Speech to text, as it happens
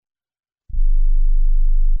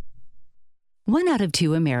1 out of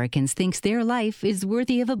 2 Americans thinks their life is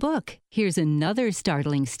worthy of a book. Here's another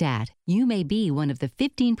startling stat. You may be one of the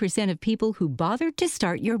 15% of people who bothered to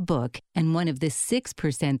start your book and one of the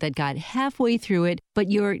 6% that got halfway through it, but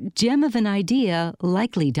your gem of an idea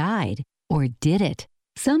likely died. Or did it?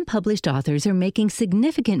 Some published authors are making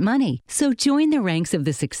significant money, so join the ranks of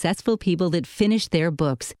the successful people that finished their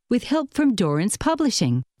books with help from Dorrance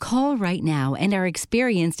Publishing. Call right now and our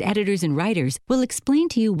experienced editors and writers will explain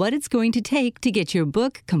to you what it's going to take to get your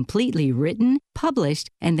book completely written, published,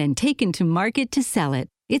 and then taken to market to sell it.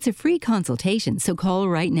 It's a free consultation, so call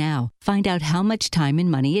right now. Find out how much time and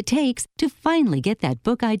money it takes to finally get that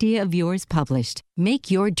book idea of yours published. Make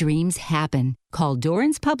your dreams happen. Call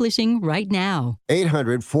Dorrance Publishing right now.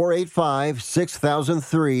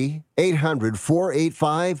 800-485-6003.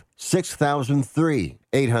 800-485-6003.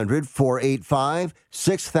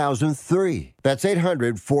 800-485-6003. That's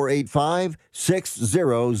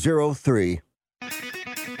 800-485-6003.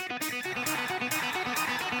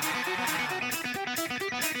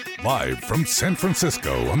 Live from San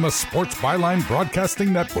Francisco on the Sports Byline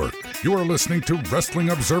Broadcasting Network, you are listening to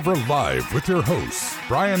Wrestling Observer Live with your hosts,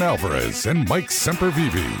 Bryan Alvarez and Mike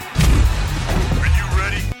Sempervive. Are you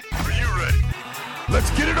ready? Are you ready?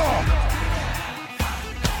 Let's get it on!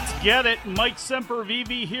 Let's get it. Mike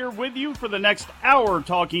Sempervive here with you for the next hour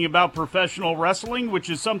talking about professional wrestling, which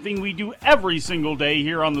is something we do every single day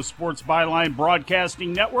here on the Sports Byline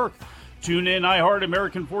Broadcasting Network. Tune in, iHeart,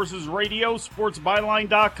 American Forces Radio,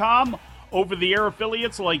 SportsByline.com, over-the-air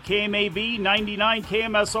affiliates like KMAV, 99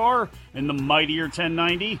 KMSR, and the mightier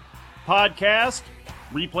 1090 podcast,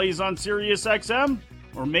 replays on SiriusXM,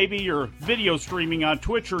 or maybe you're video streaming on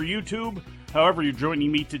Twitch or YouTube. However you're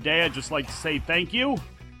joining me today, I'd just like to say thank you.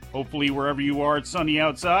 Hopefully wherever you are, it's sunny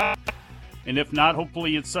outside. And if not,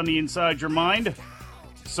 hopefully it's sunny inside your mind.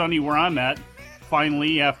 Sunny where I'm at,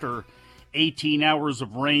 finally, after 18 hours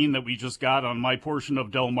of rain that we just got on my portion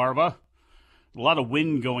of Delmarva. A lot of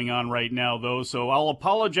wind going on right now, though, so I'll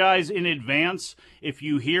apologize in advance if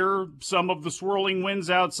you hear some of the swirling winds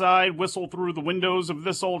outside whistle through the windows of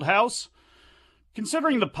this old house.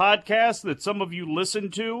 Considering the podcast that some of you listen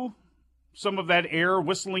to, some of that air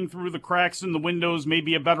whistling through the cracks in the windows may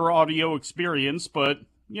be a better audio experience, but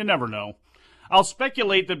you never know. I'll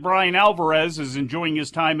speculate that Bryan Alvarez is enjoying his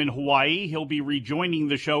time in Hawaii. He'll be rejoining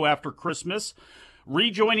the show after Christmas.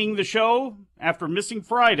 Rejoining the show after missing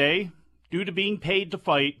Friday due to being paid to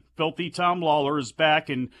fight. Filthy Tom Lawler is back,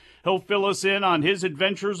 and he'll fill us in on his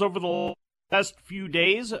adventures over the last few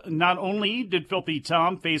days. Not only did Filthy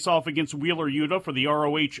Tom face off against Wheeler Yuta for the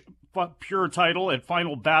ROH Pure title at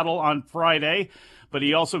Final Battle on Friday, but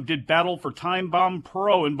he also did battle for Time Bomb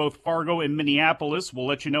Pro in both Fargo and Minneapolis. We'll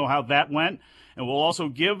let you know how that went. And we'll also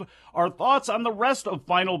give our thoughts on the rest of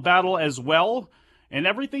Final Battle as well, and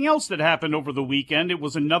everything else that happened over the weekend. It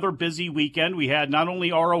was another busy weekend. We had not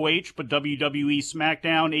only ROH, but WWE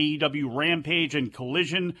SmackDown, AEW Rampage, and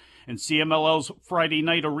Collision, and CMLL's Friday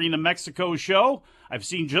Night Arena Mexico show. I've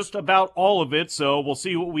seen just about all of it, so we'll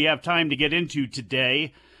see what we have time to get into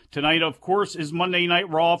today. Tonight, of course, is Monday Night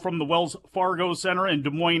Raw from the Wells Fargo Center in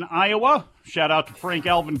Des Moines, Iowa. Shout out to Frank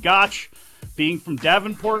Alvin Gotch. Being from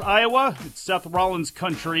Davenport, Iowa, it's Seth Rollins'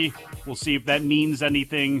 country. We'll see if that means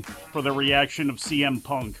anything for the reaction of CM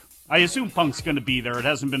Punk. I assume Punk's going to be there. It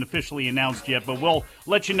hasn't been officially announced yet, but we'll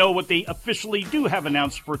let you know what they officially do have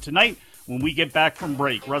announced for tonight when we get back from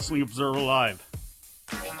break. Wrestling Observer Live.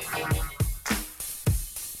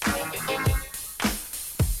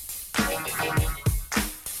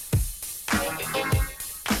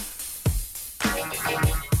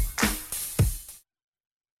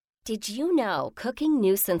 Did you know cooking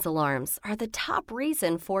nuisance alarms are the top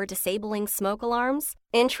reason for disabling smoke alarms?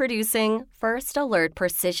 Introducing First Alert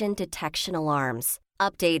Precision Detection Alarms.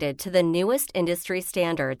 Updated to the newest industry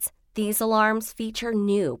standards, these alarms feature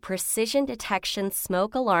new precision detection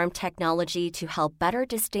smoke alarm technology to help better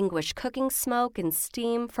distinguish cooking smoke and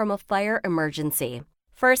steam from a fire emergency.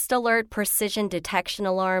 First Alert Precision Detection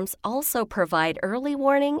Alarms also provide early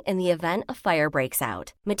warning in the event a fire breaks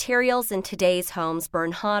out. Materials in today's homes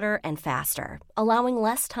burn hotter and faster, allowing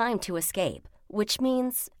less time to escape, which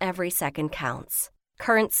means every second counts.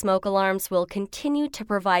 Current smoke alarms will continue to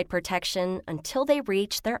provide protection until they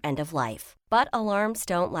reach their end of life. But alarms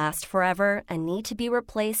don't last forever and need to be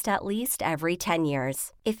replaced at least every 10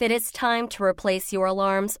 years. If it is time to replace your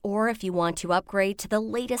alarms or if you want to upgrade to the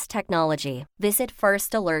latest technology, visit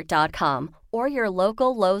firstalert.com or your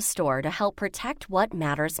local Lowe's store to help protect what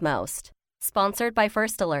matters most. Sponsored by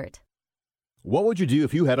First Alert. What would you do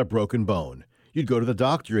if you had a broken bone? You'd go to the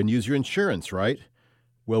doctor and use your insurance, right?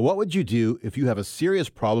 Well, what would you do if you have a serious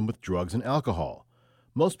problem with drugs and alcohol?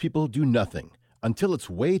 Most people do nothing. until it's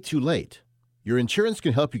way too late. Your insurance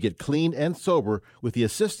can help you get clean and sober with the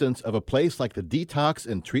assistance of a place like the Detox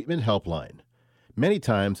and Treatment Helpline. Many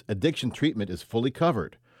times, addiction treatment is fully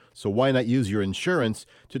covered, so why not use your insurance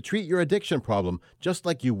to treat your addiction problem just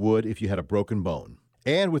like you would if you had a broken bone?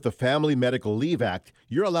 And with the Family Medical Leave Act,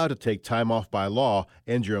 you're allowed to take time off by law,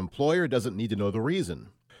 and your employer doesn't need to know the reason.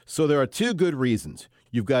 So there are two good reasons.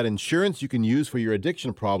 You've got insurance you can use for your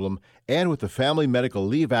addiction problem, and with the Family Medical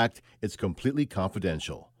Leave Act, it's completely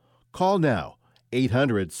confidential. Call now,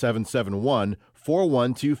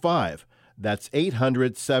 800-771-4125. That's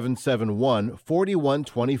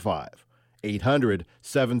 800-771-4125.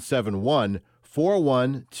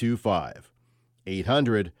 800-771-4125.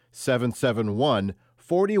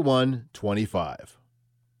 800-771-4125.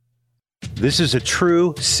 This is a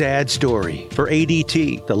true, sad story for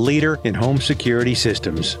ADT, the leader in home security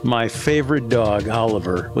systems. My favorite dog,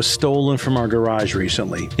 Oliver, was stolen from our garage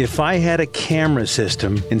recently. If I had a camera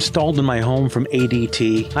system installed in my home from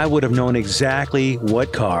ADT, I would have known exactly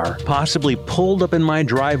what car possibly pulled up in my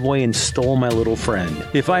driveway and stole my little friend.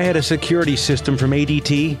 If I had a security system from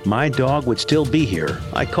ADT, my dog would still be here.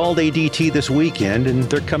 I called ADT this weekend, and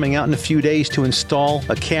they're coming out in a few days to install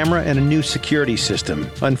a camera and a new security system.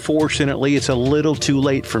 Unfortunately, it's a little too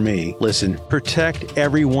late for me. Listen, protect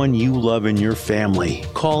everyone you love in your family.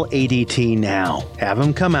 Call ADT now. Have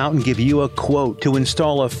them come out and give you a quote to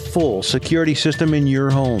install a full security system in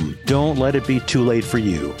your home. Don't let it be too late for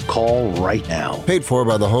you. Call right now. Paid for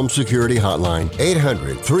by the Home Security Hotline.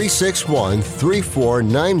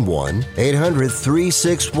 800-361-3491.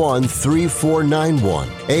 800-361-3491.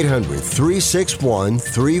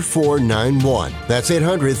 800-361-3491. That's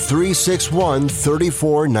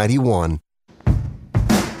 800-361-3491.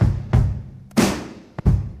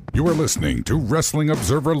 You are listening to Wrestling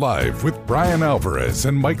Observer Live with Bryan Alvarez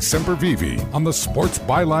and Mike Sempervive on the Sports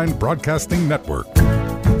Byline Broadcasting Network.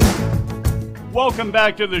 Welcome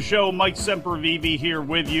back to the show. Mike Sempervive here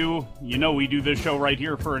with you. You know we do this show right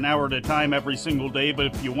here for an hour at a time every single day, but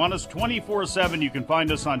if you want us 24/7, you can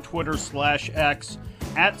find us on Twitter/X,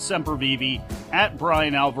 at Sempervive, at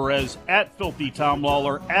Bryan Alvarez, at Filthy Tom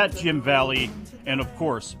Lawler, at Jim Valley, and of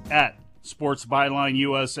course, at Sports Byline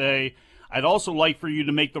USA. I'd also like for you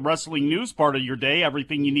to make the wrestling news part of your day,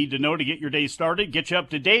 everything you need to know to get your day started, get you up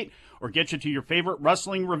to date, or get you to your favorite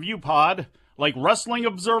wrestling review pod, like Wrestling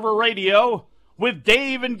Observer Radio with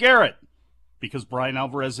Dave and Garrett. Because Bryan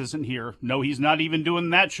Alvarez isn't here. No, he's not even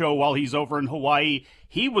doing that show while he's over in Hawaii.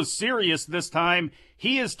 He was serious this time.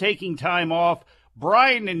 He is taking time off.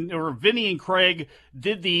 Vinny and Craig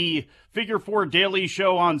did the Figure 4 Daily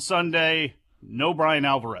Show on Sunday. No Bryan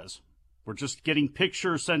Alvarez. We're just getting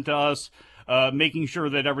pictures sent to us, making sure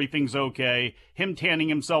that everything's okay. Him tanning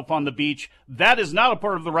himself on the beach. That is not a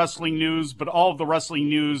part of the wrestling news, but all of the wrestling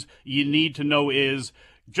news you need to know is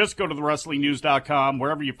just go to thewrestlingnews.com.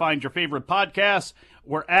 Wherever you find your favorite podcasts,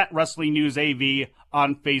 we're at Wrestling News AV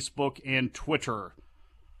on Facebook and Twitter.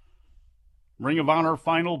 Ring of Honor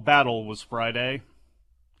Final Battle was Friday.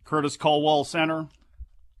 Curtis Caldwell Center,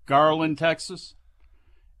 Garland, Texas.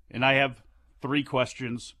 And I have 3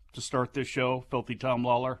 questions to start this show, Filthy Tom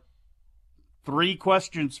Lawler. 3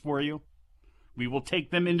 questions for you. We will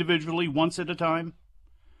take them individually once at a time.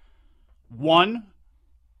 1,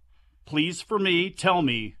 please for me, tell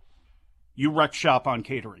me you wrecked shop on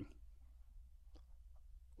catering.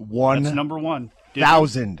 That's number 1.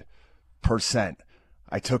 1,000%.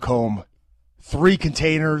 I took home 3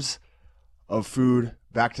 containers of food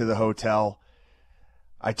back to the hotel.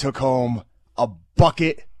 I took home a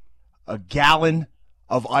bucket, a gallon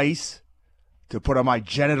of ice to put on my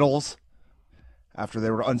genitals after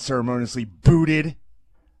they were unceremoniously booted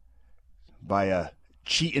by a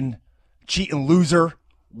cheating loser,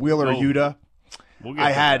 Wheeler Yuta.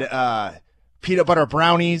 I had peanut butter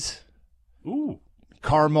brownies. Ooh.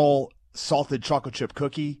 Caramel salted chocolate chip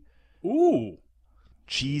cookie. Ooh.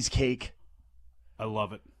 Cheesecake. I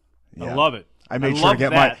love it. Yeah. I love it. I made sure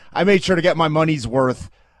to get my money's worth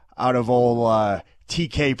out of old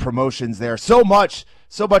TK Promotions there. So much.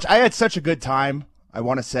 I had such a good time, I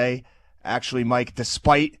want to say, actually, Mike,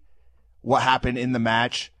 despite what happened in the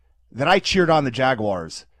match, that I cheered on the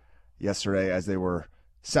Jaguars yesterday as they were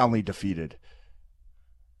soundly defeated.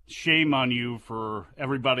 Shame on you for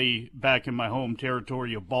everybody back in my home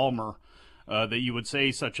territory of Balmer that you would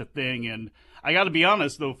say such a thing. And I got to be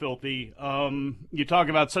honest, though, Filthy, you talk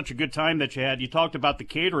about such a good time that you had. You talked about the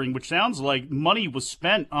catering, which sounds like money was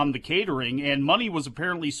spent on the catering, and money was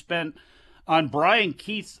apparently spent on Brian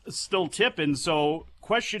Keith's still tipping. So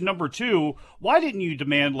question number 2, why didn't you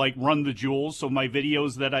demand, like, run the jewels so my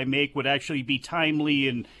videos that I make would actually be timely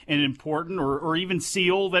and important, or even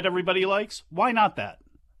Seal that everybody likes? Why not that?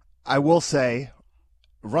 I will say,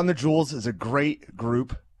 Run the Jewels is a great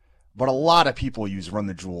group, but a lot of people use Run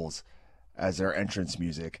the Jewels as their entrance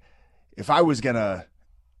music. If I was going to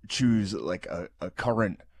choose like a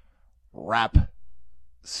current rap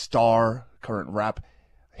star, current rap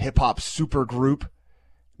hip-hop super group,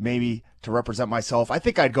 maybe to represent myself, I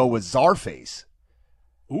think I'd go with Czarface.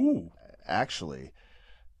 Ooh. Actually.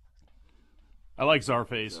 I like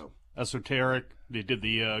Czarface. So. Esoteric. They did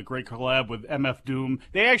the great collab with MF Doom.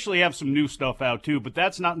 They actually have some new stuff out, too, but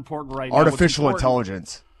that's not important right now. Artificial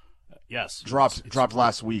Intelligence. Yes. Dropped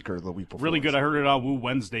last week or the week before. Really good. I heard it on Woo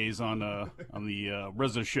Wednesdays on the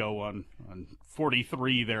RZA show on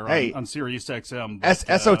 43 there on Sirius XM. But,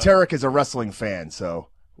 Esoteric is a wrestling fan, so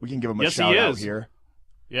we can give him a shout out here.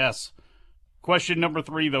 Yes. Question number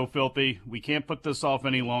 3, though, Filthy. We can't put this off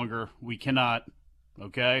any longer. We cannot.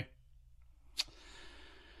 Okay?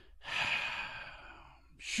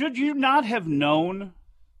 Should you not have known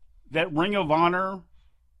that Ring of Honor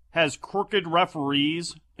has crooked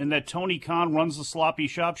referees and that Tony Khan runs the sloppy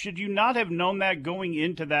shop? Should you not have known that going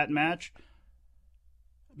into that match?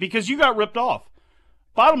 Because you got ripped off.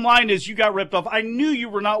 Bottom line is you got ripped off. I knew you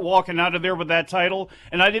were not walking out of there with that title,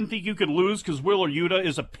 and I didn't think you could lose because Wheeler Yuta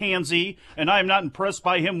is a pansy, and I am not impressed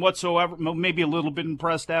by him whatsoever. Maybe a little bit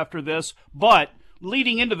impressed after this, but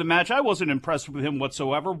leading into the match, I wasn't impressed with him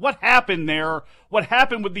whatsoever. What happened there? What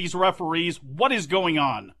happened with these referees? What is going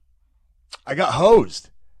on? I got hosed.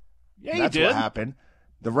 Yeah, you did. That's what happened.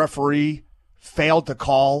 The referee failed to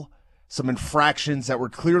call some infractions that were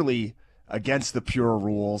clearly against the pure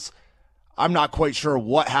rules. I'm not quite sure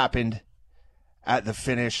what happened at the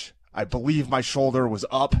finish. I believe my shoulder was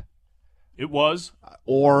up. It was?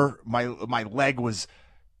 Or my leg was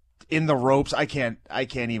in the ropes. I can't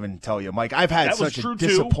even tell you, Mike. I've had such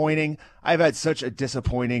a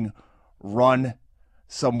disappointing run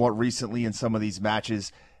somewhat recently in some of these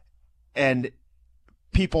matches. And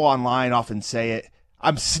people online often say it.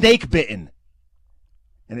 I'm snake bitten.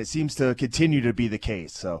 And it seems to continue to be the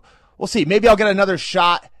case. So we'll see. Maybe I'll get another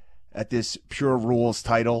shot at this Pure Rules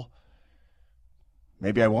title.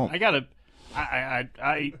 Maybe I won't. If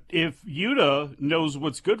Yuta knows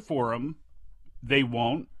what's good for him, they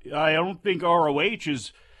won't. I don't think ROH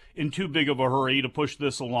is in too big of a hurry to push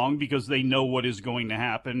this along because they know what is going to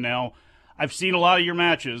happen. Now, I've seen a lot of your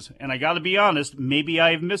matches, and I got to be honest, maybe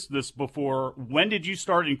I've missed this before. When did you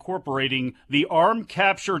start incorporating the arm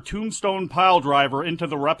capture tombstone pile driver into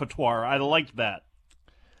the repertoire? I liked that.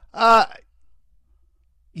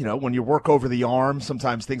 When you work over the arm,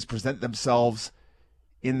 sometimes things present themselves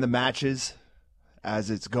in the matches as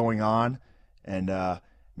it's going on. And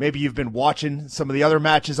maybe you've been watching some of the other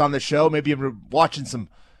matches on the show. Maybe you've been watching some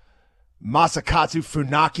Masakatsu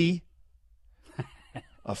Funaki,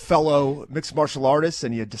 a fellow mixed martial artist,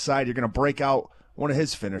 and you decide you're going to break out one of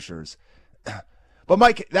his finishers. But,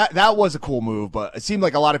 Mike, that was a cool move, but it seemed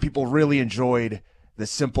like a lot of people really enjoyed the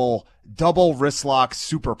simple double wrist lock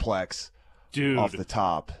superplex off the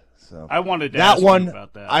top. So I wanted to ask you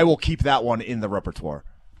about that. I will keep that one in the repertoire.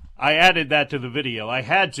 I added that to the video. I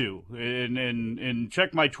had to. And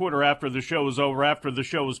check my Twitter after the show is over. After the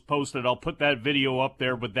show is posted, I'll put that video up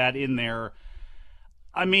there with that in there.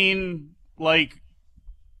 I mean, like,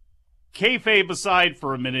 kayfabe aside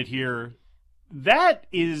for a minute here, that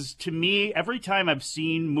is, to me, every time I've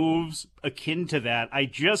seen moves akin to that,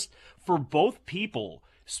 for both people,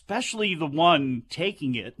 especially the one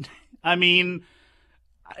taking it, I mean,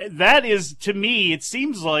 that is, to me, it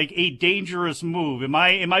seems like a dangerous move. Am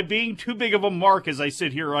I being too big of a mark as I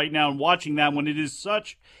sit here right now and watching that when it is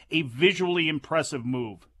such a visually impressive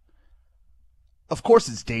move? Of course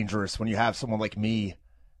it's dangerous when you have someone like me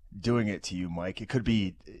doing it to you, Mike.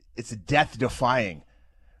 It's death-defying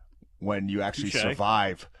when you actually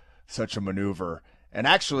survive such a maneuver. And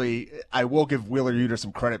actually, I will give Wheeler Yuta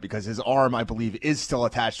some credit because his arm, I believe, is still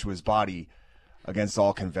attached to his body against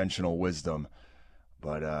all conventional wisdom.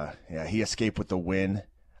 But, he escaped with the win.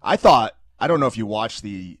 I don't know if you watched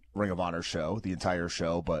the Ring of Honor show, the entire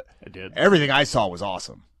show, but I did. Everything I saw was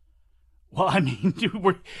awesome. Well, I mean, dude,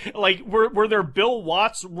 were there Bill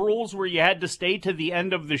Watts rules where you had to stay to the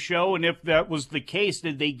end of the show? And if that was the case,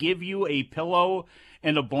 did they give you a pillow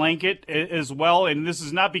and a blanket as well? And this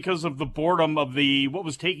is not because of the boredom of what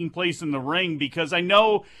was taking place in the ring, because I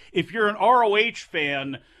know if you're an ROH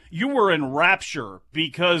fan, you were in rapture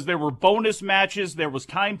because there were bonus matches, there was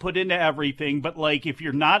time put into everything. But, like, if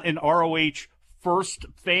you're not an ROH first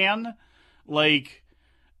fan, like,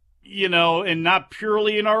 and not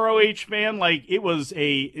purely an ROH fan, like, it was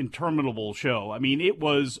a interminable show. I mean, it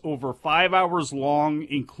was over 5 hours long,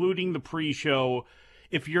 including the pre-show.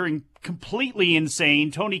 If you're completely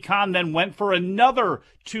insane, Tony Khan then went for another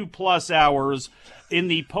 2+ hours in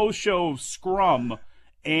the post-show scrum.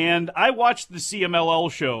 And I watched the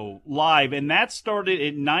CMLL show live, and that started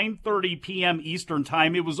at 9:30 p.m. Eastern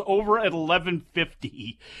time. It was over at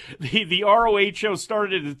 11:50. The ROH show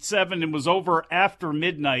started at 7 and was over after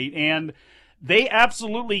midnight, and they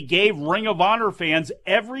absolutely gave Ring of Honor fans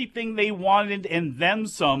everything they wanted and then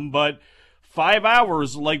some, but 5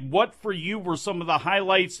 hours, like, what for you were some of the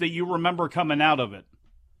highlights that you remember coming out of it?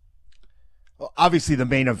 Well, obviously the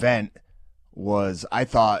main event was, I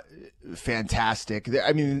thought, fantastic.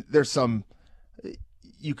 I mean, there's some,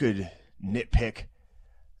 you could nitpick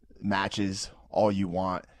matches all you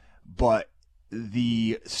want, but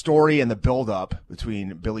the story and the build-up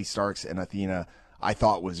between Billy Starks and Athena, I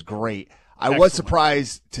thought was great. I was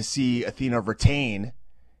surprised to see Athena retain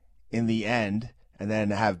in the end and then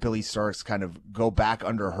have Billy Starks kind of go back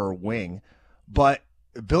under her wing. But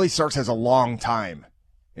Billy Starks has a long time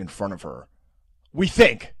in front of her, we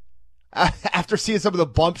think. After seeing some of the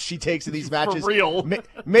bumps she takes in these matches, for real.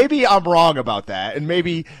 Maybe I'm wrong about that, and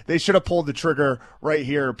maybe they should have pulled the trigger right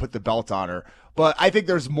here and put the belt on her. But I think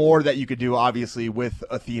there's more that you could do, obviously, with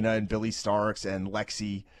Athena and Billy Starks and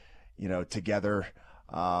Lexi, together.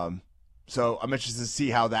 So I'm interested to see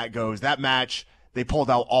how that goes. That match, they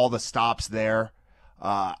pulled out all the stops there.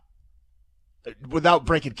 Without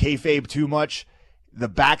breaking kayfabe too much, the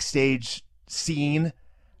backstage scene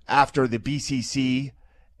after the BCC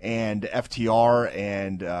and FTR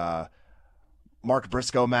and Mark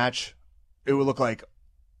Briscoe match, it would look like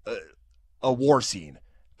a war scene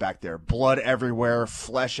back there. Blood everywhere,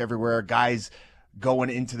 flesh everywhere, guys going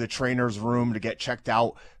into the trainer's room to get checked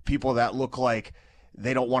out, people that look like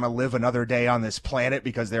they don't want to live another day on this planet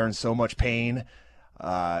because they're in so much pain.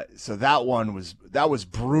 So that was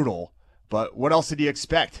brutal. But what else did you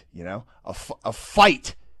expect? A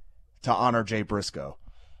fight to honor Jay Briscoe.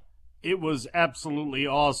 It was absolutely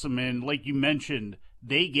awesome, and like you mentioned,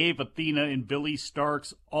 they gave Athena and Billy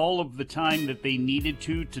Starks all of the time that they needed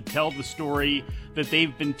to tell the story that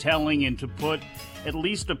they've been telling and to put at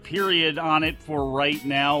least a period on it for right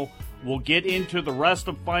now. We'll get into the rest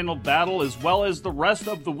of Final Battle as well as the rest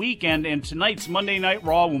of the weekend and tonight's Monday Night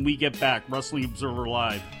Raw when we get back. Wrestling Observer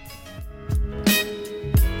Live.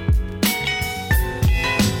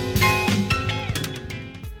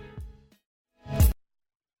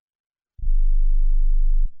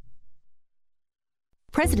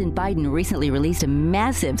 President Biden recently released a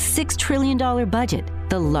massive $6 trillion budget,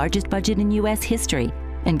 the largest budget in U.S. history.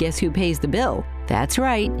 And guess who pays the bill? That's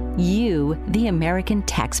right, you, the American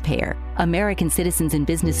taxpayer. American citizens and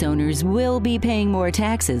business owners will be paying more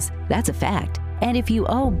taxes. That's a fact. And if you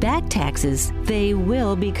owe back taxes, they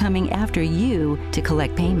will be coming after you to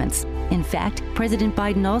collect payments. In fact, President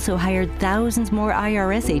Biden also hired thousands more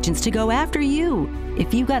IRS agents to go after you.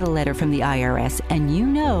 If you got a letter from the IRS and you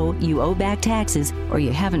know you owe back taxes or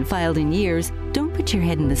you haven't filed in years, don't put your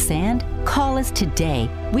head in the sand. Call us today.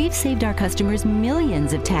 We've saved our customers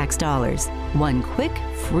millions of tax dollars. One quick,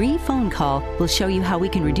 free phone call will show you how we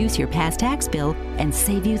can reduce your past tax bill and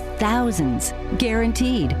save you thousands.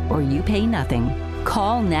 Guaranteed, or you pay nothing.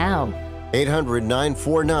 Call now.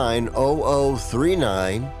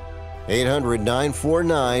 800-949-0039.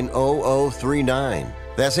 800-949-0039.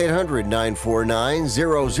 That's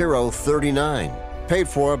 800-949-0039. Paid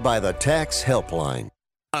for by the Tax Helpline.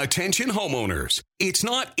 Attention homeowners. It's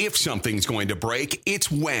not if something's going to break,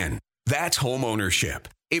 it's when. That's homeownership.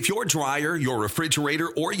 If your dryer, your refrigerator,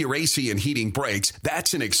 or your AC and heating breaks,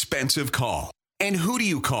 that's an expensive call. And who do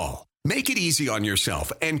you call? Make it easy on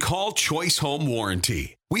yourself and call Choice Home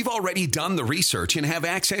Warranty. We've already done the research and have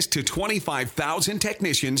access to 25,000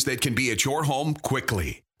 technicians that can be at your home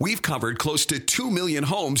quickly. We've covered close to 2 million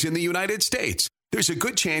homes in the United States. There's a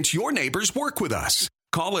good chance your neighbors work with us.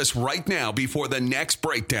 Call us right now before the next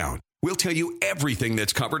breakdown. We'll tell you everything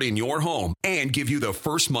that's covered in your home and give you the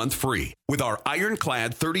first month free with our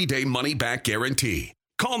ironclad 30-day money-back guarantee.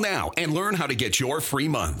 Call now and learn how to get your free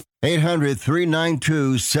month.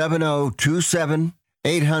 800-392-7027.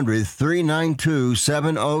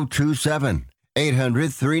 800-392-7027.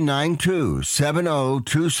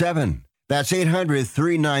 800-392-7027. That's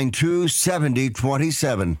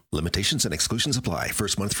 800-392-7027. Limitations and exclusions apply.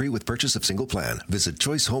 First month free with purchase of single plan. Visit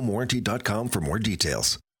choicehomewarranty.com for more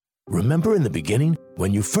details. Remember in the beginning,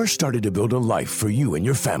 when you first started to build a life for you and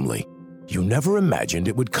your family, you never imagined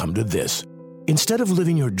it would come to this. Instead of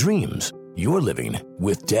living your dreams, you're living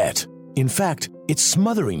with debt. In fact, it's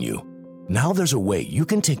smothering you. Now there's a way you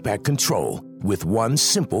can take back control with one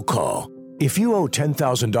simple call. If you owe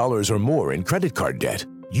 $10,000 or more in credit card debt,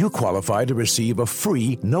 you qualify to receive a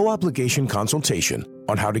free, no-obligation consultation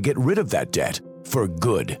on how to get rid of that debt for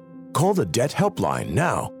good. Call the Debt Helpline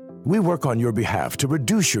now. We work on your behalf to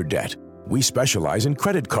reduce your debt. We specialize in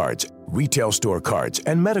credit cards, retail store cards,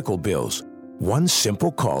 and medical bills. One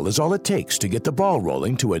simple call is all it takes to get the ball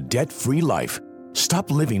rolling to a debt-free life.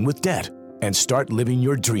 Stop living with debt and start living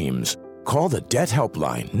your dreams. Call the Debt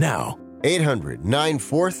Helpline now.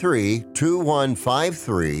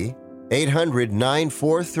 800-943-2153.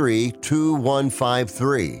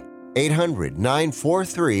 800-943-2153.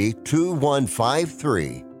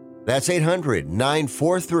 800-943-2153. That's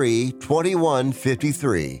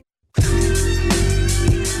 800-943-2153.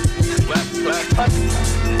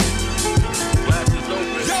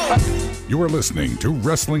 You are listening to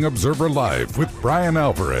Wrestling Observer Live with Bryan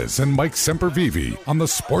Alvarez and Mike Sempervive on the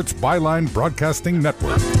Sports Byline Broadcasting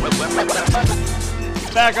Network.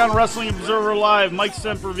 Back on Wrestling Observer Live, Mike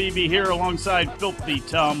Sempervive here alongside Filthy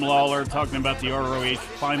Tom Lawler, talking about the ROH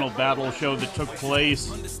Final Battle show that took place.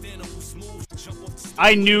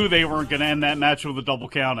 I knew they weren't going to end that match with a double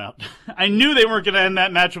countout.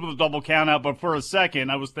 But for a second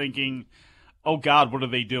I was thinking, oh God, what are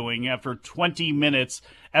they doing? After 20 minutes,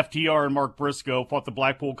 FTR and Mark Briscoe fought the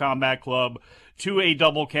Blackpool Combat Club to a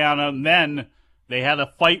double countout, and then they had a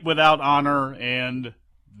fight without honor, and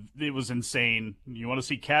it was insane. You want to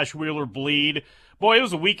see Cash Wheeler bleed? Boy, it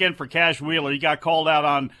was a weekend for Cash Wheeler. He got called out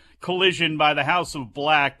on Collision by the House of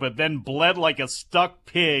Black, but then bled like a stuck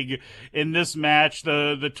pig in this match.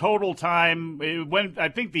 The total time, I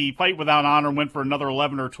think the fight without honor went for another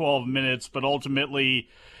 11 or 12 minutes, but ultimately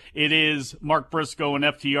it is Mark Briscoe and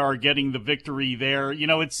FTR getting the victory there. You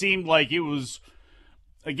know, it seemed like it was,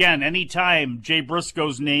 again, anytime Jay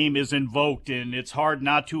Briscoe's name is invoked, and it's hard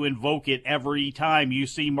not to invoke it every time you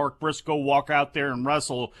see Mark Briscoe walk out there and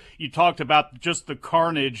wrestle. You talked about just the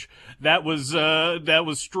carnage that was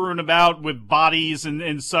strewn about with bodies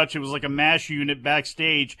and such. It was like a MASH unit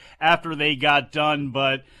backstage after they got done,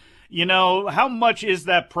 but you know, how much is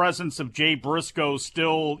that presence of Jay Briscoe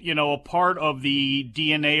still, you know, a part of the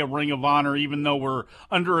DNA of Ring of Honor, even though we're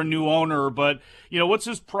under a new owner? But, you know, what's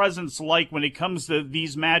his presence like when it comes to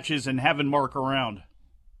these matches and having Mark around?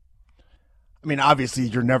 I mean, obviously,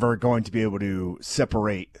 you're never going to be able to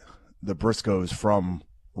separate the Briscoes from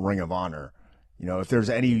Ring of Honor. You know, if there's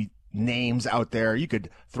any names out there, you could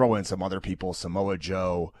throw in some other people, Samoa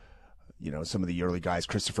Joe, you know, some of the early guys,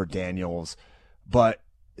 Christopher Daniels, but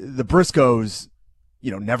the Briscoes, you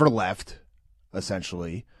know, never left,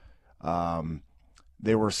 essentially.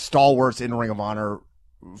 They were stalwarts in Ring of Honor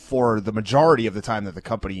for the majority of the time that the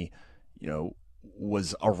company, you know,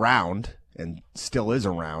 was around and still is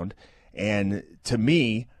around. And to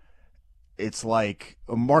me, it's like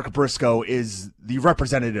Mark Briscoe is the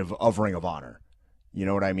representative of Ring of Honor. You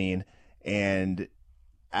know what I mean? And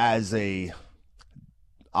as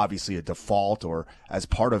obviously a default or as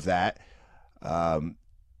part of that,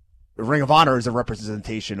 Ring of Honor is a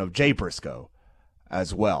representation of Jay Briscoe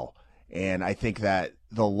as well. And I think that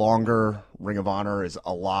the longer Ring of Honor is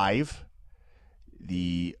alive,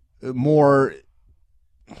 the more,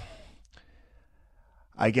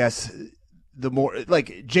 I guess, the more,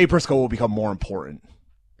 like, Jay Briscoe will become more important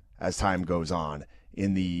as time goes on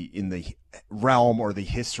in the realm or the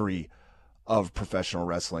history of professional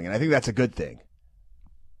wrestling. And I think that's a good thing.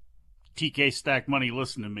 TK Stack Money,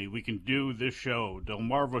 listen to me. We can do this show.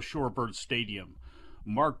 Delmarva Shorebird Stadium.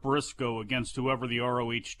 Mark Briscoe against whoever the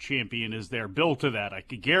ROH champion is there. Bill to that. I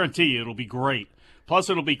can guarantee you it'll be great. Plus,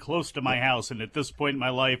 it'll be close to my house. And at this point in my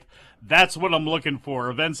life, that's what I'm looking for.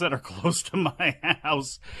 Events that are close to my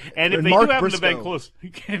house. And if they do happen to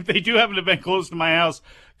have been close to my house,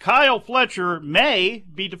 Kyle Fletcher may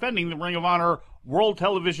be defending the Ring of Honor World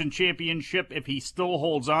Television Championship if he still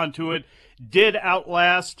holds on to it. Did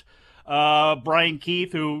outlast Brian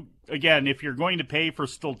Keith, who, again, if you're going to pay for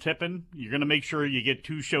still tipping, you're going to make sure you get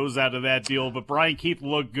 2 shows out of that deal. But Brian Keith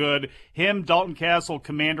looked good. Him, Dalton Castle,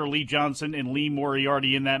 Commander Lee Johnson, and Lee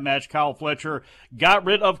Moriarty in that match. Kyle Fletcher got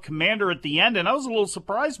rid of Commander at the end, and I was a little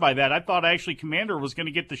surprised by that. I thought actually Commander was going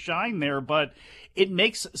to get the shine there, but it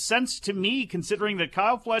makes sense to me considering that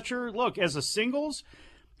Kyle Fletcher, look, as a singles,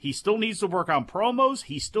 he still needs to work on promos.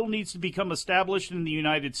 He still needs to become established in the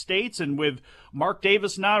United States. And with Mark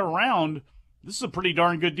Davis not around, this is a pretty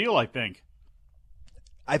darn good deal, I think.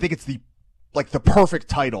 I think it's the perfect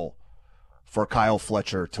title for Kyle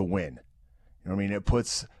Fletcher to win. You know what I mean? It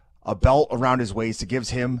puts a belt around his waist. It gives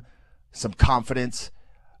him some confidence.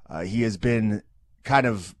 He has been kind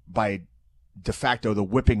of by de facto the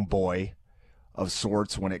whipping boy of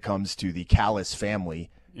sorts when it comes to the Callis family.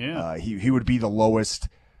 Yeah. He would be the lowest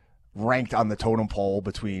ranked on the totem pole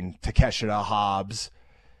between Takeshita, Hobbs,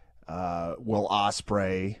 Will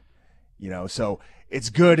Ospreay, so it's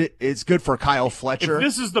good. It's good for Kyle Fletcher. If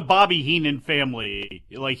this is the Bobby Heenan family,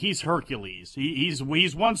 like, he's Hercules. He's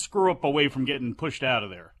one screw up away from getting pushed out of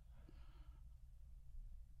there.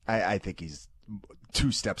 I think he's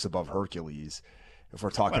 2 steps above Hercules if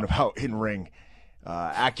we're talking about in-ring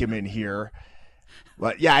acumen here.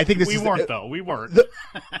 But yeah, I think this we weren't.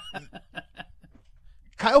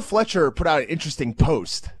 Kyle Fletcher put out an interesting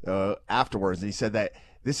post afterwards, and he said that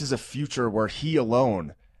this is a future where he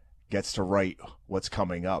alone gets to write what's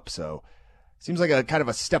coming up. So seems like a kind of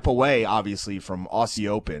a step away, obviously, from Aussie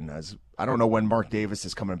Open, as I don't know when Mark Davis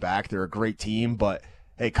is coming back. They're a great team, but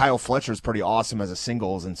hey, Kyle Fletcher is pretty awesome as a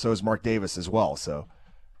singles, and so is Mark Davis as well. So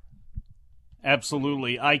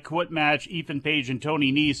absolutely. I Quit match, Ethan Page and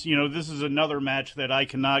Tony Nese. This is another match that I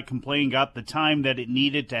cannot complain got the time that it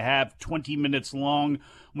needed to have, 20 minutes long.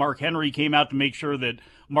 Mark Henry came out to make sure that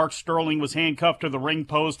Mark Sterling was handcuffed to the ring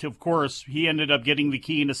post. Of course, he ended up getting the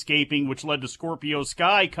key and escaping, which led to Scorpio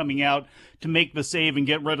Sky coming out to make the save and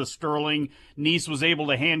get rid of Sterling. Nese was able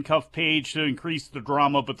to handcuff Page to increase the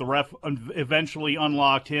drama, but the ref eventually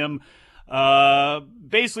unlocked him.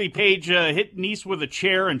 Basically, Page hit Nese with a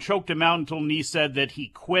chair and choked him out until Nese said that he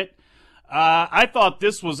quit. I thought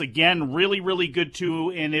this was, again, really, really good,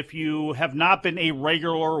 too. And if you have not been a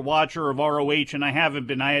regular watcher of ROH, and I haven't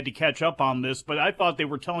been, I had to catch up on this, but I thought they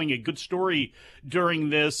were telling a good story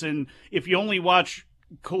during this. And if you only watch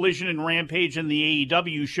Collision and Rampage and the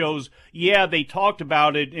AEW shows, yeah, they talked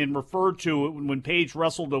about it and referred to it when Page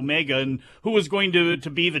wrestled Omega and who was going to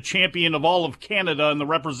be the champion of all of Canada and the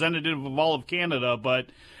representative of all of Canada. But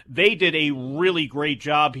they did a really great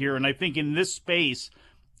job here. And I think in this space,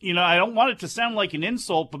 I don't want it to sound like an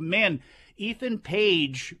insult, but man, Ethan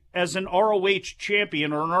Page as an ROH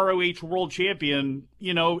champion or an ROH world champion,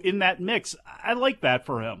 in that mix, I like that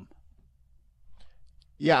for him.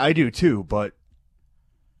 Yeah, I do too, but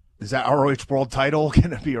is that ROH world title going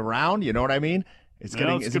to be around? You know what I mean?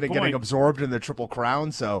 Isn't it getting absorbed in the Triple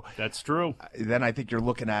Crown? So that's true. Then I think you're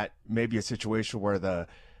looking at maybe a situation where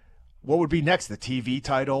what would be next? The TV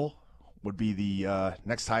title would be the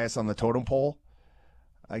next highest on the totem pole,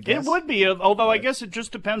 I guess. It would be, although I guess it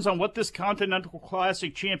just depends on what this Continental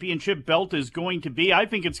Classic Championship belt is going to be. I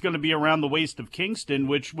think it's going to be around the waist of Kingston,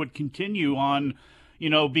 which would continue on,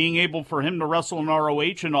 being able for him to wrestle in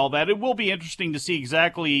ROH and all that. It will be interesting to see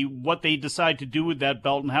exactly what they decide to do with that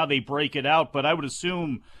belt and how they break it out, but I would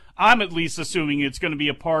assume, I'm at least assuming it's going to be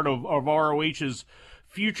a part of ROH's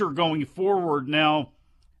future going forward. Now,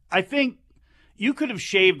 I think you could have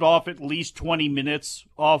shaved off at least 20 minutes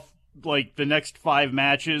off like the next 5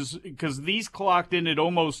 matches, because these clocked in at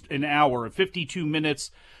almost an hour, 52 minutes.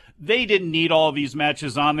 They didn't need all these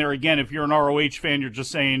matches on there. Again, if you're an ROH fan, you're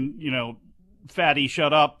just saying, fatty,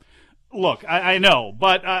 shut up. Look, I know,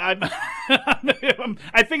 but I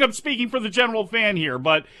think I'm speaking for the general fan here,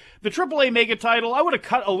 but the AAA Mega title, I would have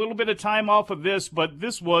cut a little bit of time off of this, but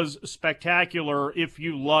this was spectacular if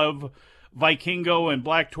you love Vikingo and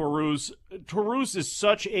Black Taurus. Taurus is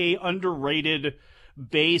such a underrated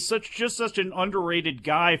base, such an underrated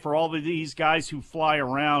guy for all of these guys who fly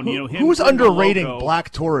around. Who's underrating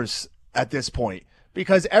Black Taurus at this point?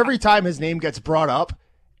 Because every time his name gets brought up,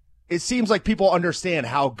 it seems like people understand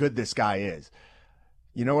how good this guy is.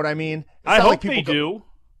 You know what I mean? I hope they do.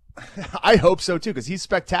 I hope so too, because he's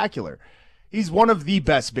spectacular. He's one of the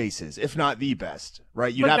best bases, if not the best,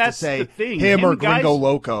 right? You'd have to say him or Gringo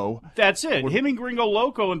Loco. That's it. Him and Gringo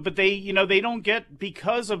Loco, but they don't get,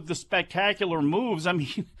 because of the spectacular moves. I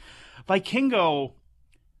mean, Vikingo,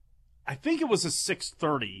 I think it was a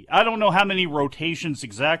 630. I don't know how many rotations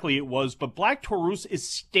exactly it was, but Black Taurus is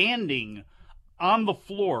standing on the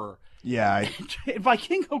floor. Yeah.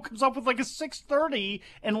 Vikingo comes up with like a 630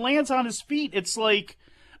 and lands on his feet. It's like,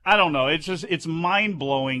 I don't know. It's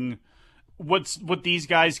mind-blowing what these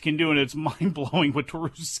guys can do, and it's mind-blowing what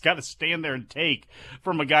Taurus got to stand there and take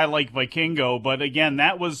from a guy like Vikingo. But again,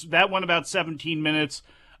 that went about 17 minutes.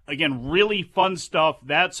 Again, really fun stuff.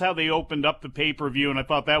 That's how they opened up the pay-per-view, and I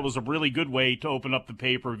thought that was a really good way to open up the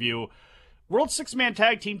pay-per-view. World 6-Man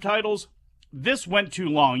Tag Team titles, this went too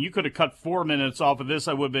long. You could have cut 4 minutes off of this.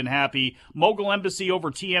 I would have been happy. Mogul Embassy over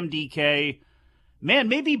TMDK. Man,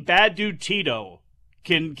 maybe Bad Dude Tito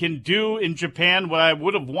can do in Japan what I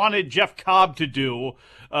would have wanted Jeff Cobb to do,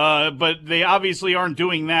 but they obviously aren't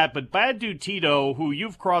doing that. But Bad Dude Tito, who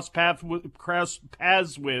you've crossed paths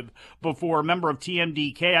with before, a member of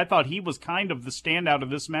TMDK, I thought he was kind of the standout of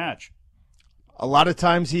this match. A lot of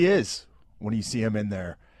times he is when you see him in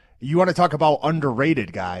there. You want to talk about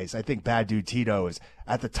underrated guys. I think Bad Dude Tito is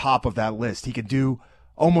at the top of that list. He can do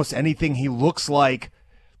almost anything. He looks like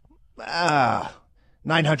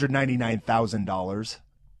 $999,000.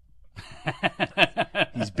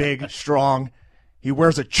 He's big, strong. He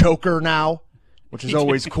wears a choker now, which is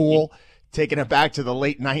always cool. Taking it back to the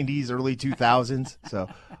late 90s, early 2000s. So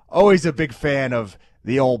always a big fan of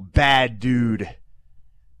the old Bad Dude.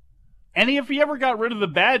 And if he ever got rid of the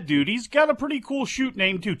Bad Dude, he's got a pretty cool shoot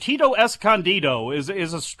name too. Tito Escondido is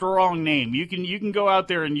a strong name. You can go out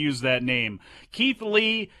there and use that name. Keith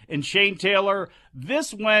Lee and Shane Taylor.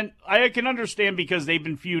 This went, I can understand because they've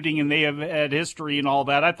been feuding and they have had history and all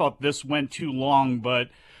that. I thought this went too long, but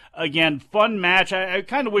again, fun match. I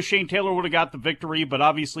kind of wish Shane Taylor would have got the victory, but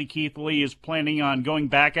obviously Keith Lee is planning on going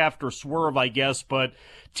back after Swerve, I guess. But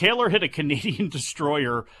Taylor hit a Canadian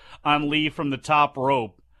Destroyer on Lee from the top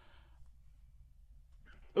rope.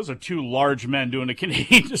 Those are two large men doing a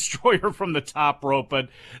Canadian Destroyer from the top rope, but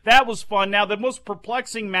that was fun. Now, the most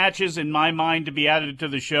perplexing matches in my mind to be added to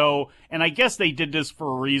the show, and I guess they did this for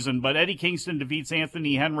a reason, but Eddie Kingston defeats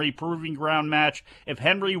Anthony Henry, proving ground match. If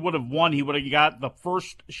Henry would have won, he would have got the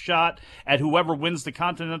first shot at whoever wins the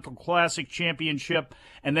Continental Classic Championship,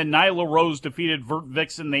 and then Nyla Rose defeated Vert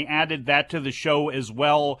Vixen. They added that to the show as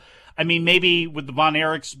well. I mean, maybe with the Von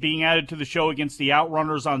Erichs being added to the show against the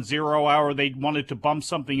Outrunners on 0 Hour, they wanted to bump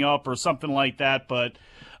something up or something like that. But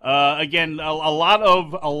again, a lot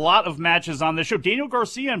of matches on this show. Daniel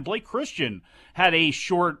Garcia and Blake Christian had a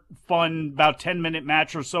short, fun, about 10-minute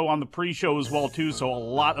match or so on the pre-show as well too. So a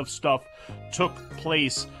lot of stuff took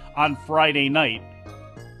place on Friday night,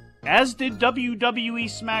 as did WWE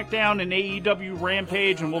SmackDown and AEW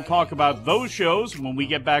Rampage, and we'll talk about those shows when we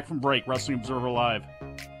get back from break. Wrestling Observer Live.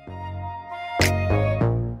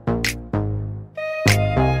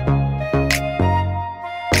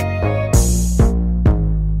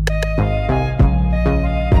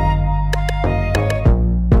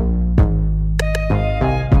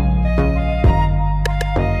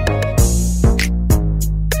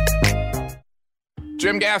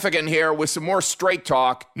 Jim Gaffigan here with some more Straight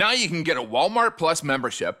Talk. Now you can get a Walmart Plus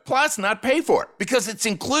membership, plus not pay for it, because it's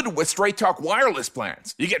included with Straight Talk wireless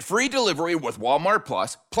plans. You get free delivery with Walmart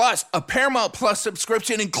Plus, plus a Paramount Plus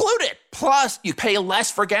subscription included. Plus, you pay less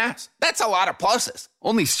for gas. That's a lot of pluses.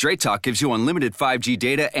 Only Straight Talk gives you unlimited 5G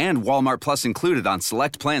data and Walmart Plus included on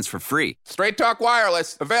select plans for free. Straight Talk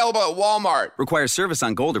Wireless, available at Walmart. Requires service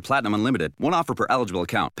on Gold or Platinum Unlimited. One offer per eligible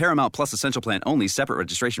account. Paramount Plus Essential Plan only. Separate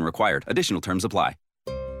registration required. Additional terms apply.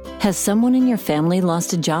 Has someone in your family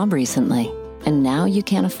lost a job recently, and now you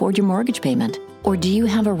can't afford your mortgage payment? Or do you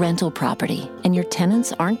have a rental property and your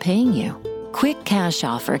tenants aren't paying you? Quick Cash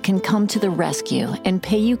Offer can come to the rescue and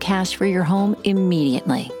pay you cash for your home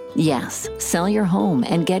immediately. Yes, sell your home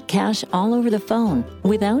and get cash all over the phone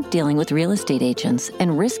without dealing with real estate agents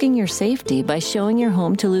and risking your safety by showing your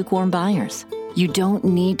home to lukewarm buyers. You don't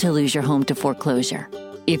need to lose your home to foreclosure.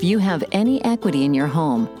 If you have any equity in your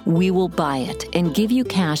home, we will buy it and give you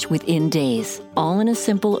cash within days, all in a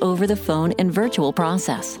simple over-the-phone and virtual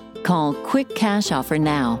process. Call Quick Cash Offer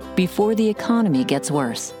now before the economy gets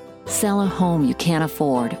worse. Sell a home you can't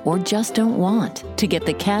afford or just don't want to get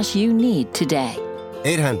the cash you need today.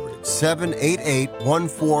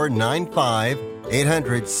 800-788-1495.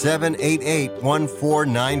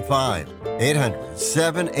 800-788-1495.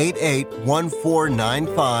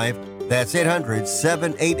 800-788-1495. That's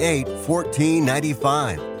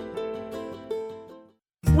 800-788-1495.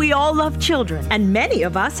 We all love children, and many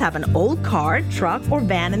of us have an old car, truck, or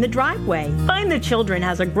van in the driveway. Find the Children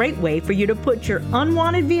has a great way for you to put your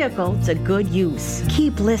unwanted vehicle to good use.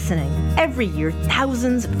 Keep listening. Every year,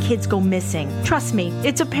 thousands of kids go missing. Trust me,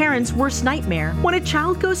 it's a parent's worst nightmare. When a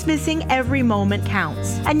child goes missing, every moment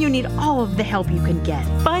counts, and you need all of the help you can get.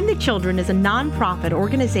 Find the Children is a non-profit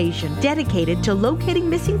organization dedicated to locating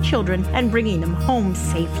missing children and bringing them home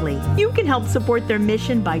safely. You can help support their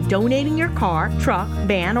mission by donating your car, truck,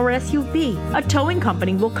 van, or SUV. A towing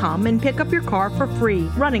company will come and pick up your car for free,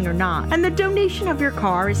 running or not, and the donation of your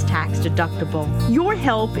car is tax deductible. Your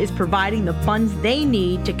help is providing the funds they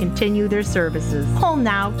need to continue their services. Call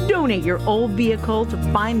now, donate your old vehicle to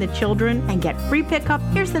Find the Children, and get free pickup.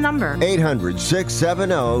 Here's the number: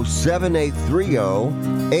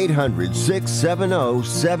 800-670-7830.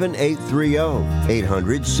 800-670-7830.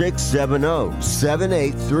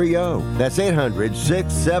 800-670-7830. That's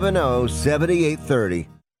 800-670-7830.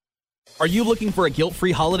 Are you looking for a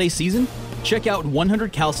guilt-free holiday season? Check out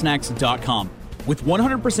 100calsnacks.com. With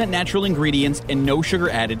 100% natural ingredients and no sugar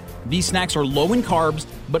added, these snacks are low in carbs,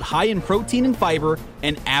 but high in protein and fiber,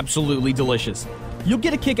 and absolutely delicious. You'll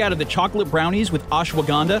get a kick out of the chocolate brownies with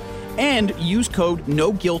ashwagandha and use code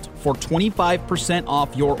NOGUILT for 25%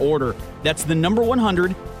 off your order. That's the number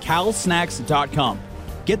 100, calsnacks.com.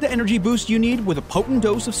 Get the energy boost you need with a potent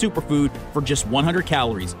dose of superfood for just 100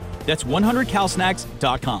 calories. That's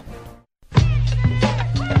 100calsnacks.com.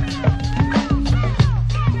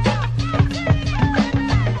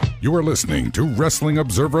 You are listening to Wrestling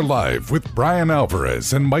Observer Live with Bryan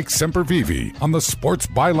Alvarez and Mike Sempervive on the Sports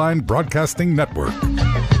Byline Broadcasting Network.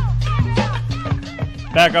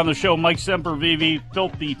 Back on the show, Mike Sempervive,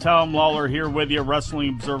 Filthy Tom Lawler here with you, Wrestling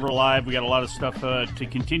Observer Live. We got a lot of stuff to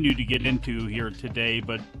continue to get into here today,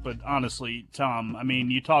 but honestly, Tom, I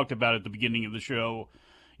mean, you talked about it at the beginning of the show.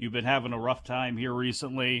 You've been having a rough time here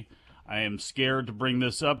recently. I am scared to bring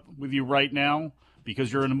this up with you right now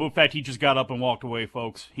because you're in a mood. In fact, he just got up and walked away,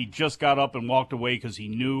 folks. He just got up and walked away because he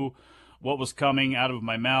knew what was coming out of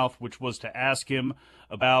my mouth, which was to ask him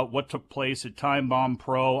about what took place at Time Bomb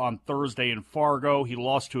Pro on Thursday in Fargo. He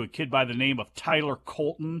lost to a kid by the name of Tyler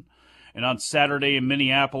Colton. And on Saturday in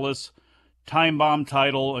Minneapolis, Time Bomb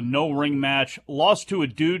title, a no-ring match, lost to a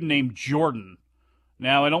dude named Jordan.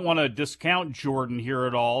 Now, I don't want to discount Jordan here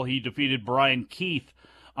at all. He defeated Brian Keith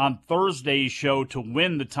on Thursday's show to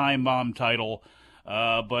win the Time Bomb title.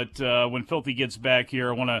 But when Filthy gets back here,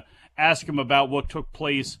 I want to ask him about what took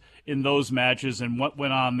place in those matches and what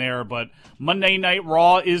went on there. But Monday Night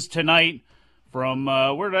Raw is tonight from,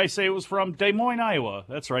 where did I say it was from? Des Moines, Iowa.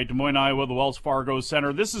 That's right, Des Moines, Iowa, the Wells Fargo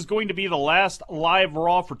Center. This is going to be the last live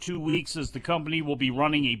Raw for 2 weeks as the company will be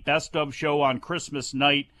running a best-of show on Christmas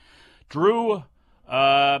night. Drew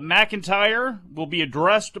McIntyre will be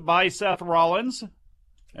addressed by Seth Rollins.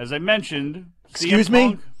 As I mentioned, Excuse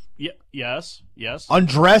me? Yes.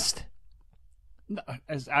 Undressed?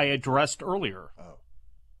 As I addressed earlier. Oh.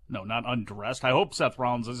 No, not undressed. I hope Seth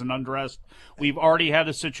Rollins isn't undressed. We've already had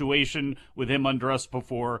a situation with him undressed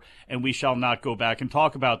before, and we shall not go back and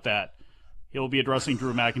talk about that. He'll be addressing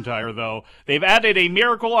Drew McIntyre, though. They've added a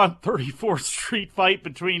Miracle on 34th Street fight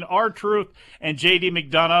between R-Truth and J.D.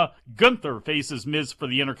 McDonough. Gunther faces Miz for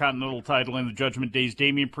the Intercontinental title in the Judgment Days.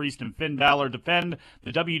 Damian Priest and Finn Balor defend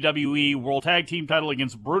the WWE World Tag Team title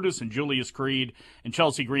against Brutus and Julius Creed. And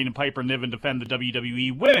Chelsea Green and Piper Niven defend the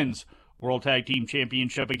WWE Women's World Tag Team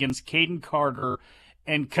Championship against Caden Carter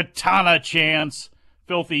and Katana Chance.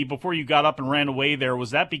 Filthy, before you got up and ran away there,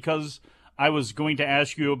 was that because I was going to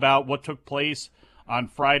ask you about what took place on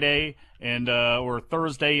Friday and or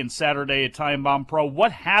Thursday and Saturday at Time Bomb Pro?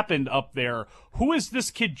 What happened up there? Who is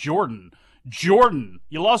this kid Jordan? Jordan.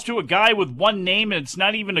 You lost to a guy with one name, and it's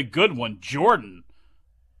not even a good one. Jordan.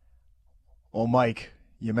 Well, Mike,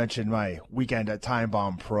 you mentioned my weekend at Time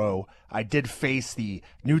Bomb Pro. I did face the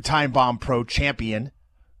new Time Bomb Pro champion,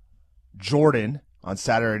 Jordan, on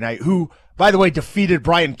Saturday night, who, by the way, defeated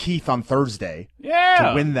Brian Keith on Thursday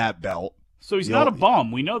to win that belt. So he's not a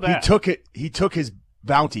bum. We know that. He took his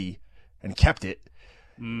bounty and kept it.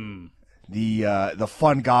 The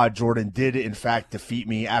fun god Jordan did in fact defeat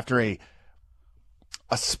me after a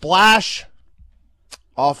splash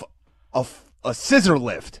off of a scissor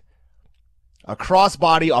lift, a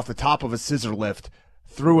crossbody off the top of a scissor lift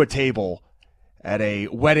through a table at a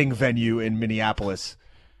wedding venue in Minneapolis,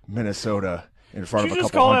 Minnesota, in front of a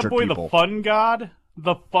couple hundred people. Did you just call that boy the fun god?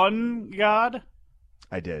 The fun god?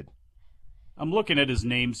 I did. I'm looking at his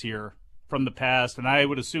names here from the past, and I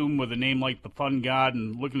would assume with a name like the Fun God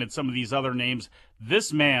and looking at some of these other names,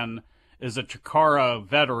 this man is a Chikara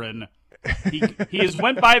veteran. He has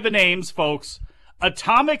went by the names, folks: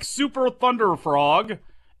 Atomic Super Thunder Frog,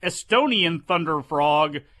 Estonian Thunder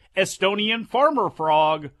Frog, Estonian Farmer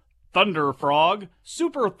Frog, Thunder Frog,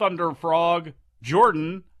 Super Thunder Frog,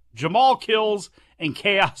 Jordan, Jamal Kills, and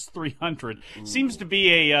Chaos 300. Seems to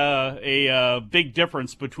be a big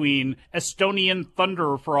difference between Estonian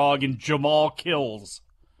Thunder Frog and Jamal Kills.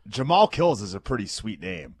 Jamal Kills is a pretty sweet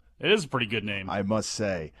name. It is a pretty good name, I must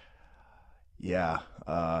say. Yeah,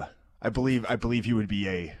 I believe he would be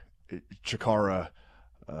a Chikara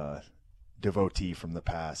devotee from the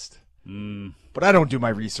past. But I don't do my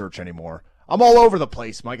research anymore. I'm all over the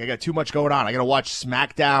place, Mike. I got too much going on. I got to watch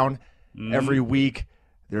SmackDown every week.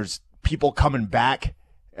 There's people coming back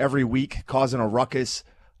every week causing a ruckus.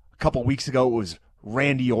 A couple weeks ago, it was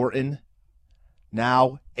Randy Orton.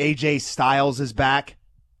 Now, AJ Styles is back.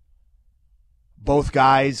 Both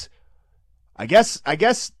guys. I guess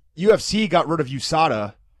UFC got rid of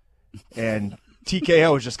USADA, and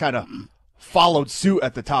TKO has just kind of followed suit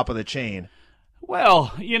at the top of the chain.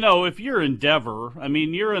 Well, if you're Endeavor,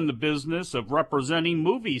 you're in the business of representing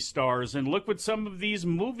movie stars, and look what some of these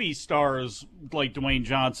movie stars, like Dwayne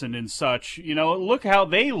Johnson and such, look how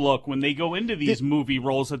they look when they go into these movie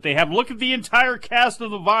roles that they have. Look at the entire cast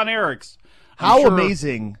of the Von Erichs. How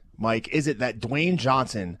amazing, Mike, is it that Dwayne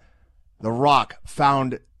Johnson, The Rock,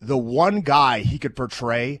 found the one guy he could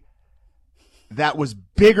portray that was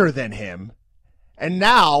bigger than him, and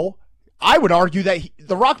now I would argue that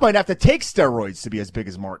The Rock might have to take steroids to be as big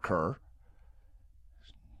as Mark Kerr.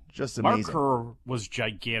 Just amazing. Mark Kerr was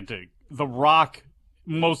gigantic. The Rock,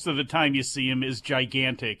 most of the time you see him, is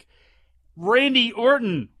gigantic. Randy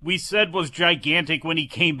Orton, we said, was gigantic when he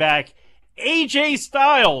came back. AJ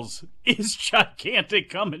Styles is gigantic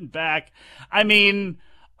coming back.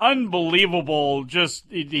 Unbelievable. Just,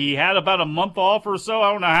 he had about a month off or so.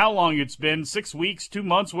 I don't know how long it's been, 6 weeks, 2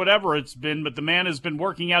 months, whatever it's been, but the man has been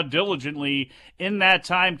working out diligently in that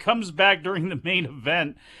time, comes back during the main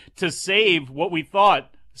event to save what we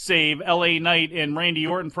thought save LA Knight and Randy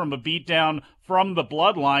Orton from a beatdown from the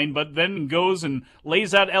Bloodline, but then goes and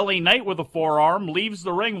lays out LA Knight with a forearm, leaves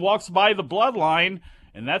the ring, walks by the Bloodline,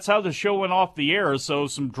 and that's how the show went off the air. So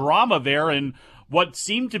some drama there, and what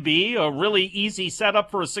seemed to be a really easy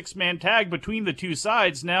setup for a six-man tag between the two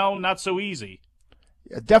sides, now not so easy.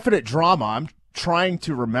 A definite drama. I'm trying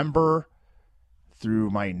to remember through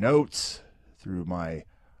my notes, through my,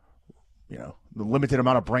 the limited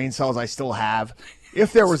amount of brain cells I still have,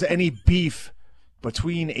 if there was any beef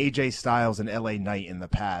between AJ Styles and LA Knight in the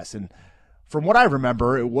past. And from what I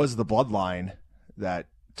remember, it was the Bloodline that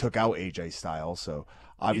took out AJ Styles. So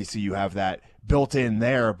obviously you have that built in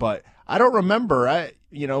there, but I don't remember.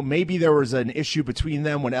 Maybe there was an issue between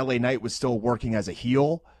them when LA Knight was still working as a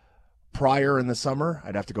heel prior in the summer.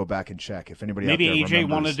 I'd have to go back and check if anybody maybe out there AJ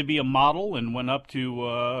remembers. wanted to be a model and went up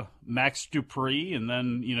to Max Dupree, and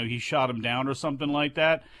then he shot him down or something like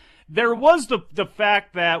that. There was the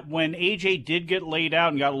fact that when AJ did get laid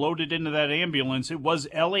out and got loaded into that ambulance, it was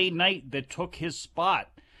LA Knight that took his spot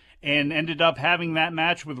and ended up having that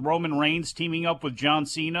match with Roman Reigns teaming up with John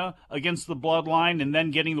Cena against the Bloodline, and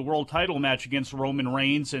then getting the world title match against Roman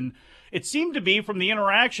Reigns. And it seemed to be from the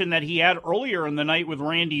interaction that he had earlier in the night with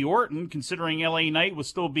Randy Orton, considering LA Knight was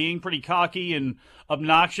still being pretty cocky and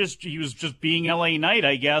obnoxious. He was just being LA Knight,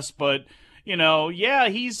 I guess. But,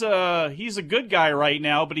 he's a good guy right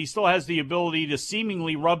now, but he still has the ability to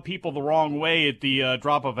seemingly rub people the wrong way at the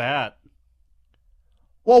drop of a hat.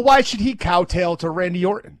 Well, why should he kowtail to Randy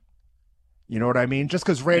Orton? You know what I mean? Just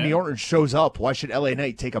because Randy Orton shows up, why should LA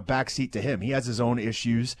Knight take a backseat to him? He has his own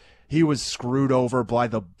issues. He was screwed over by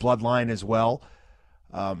the Bloodline as well.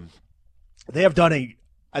 They have done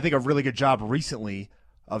I think, a really good job recently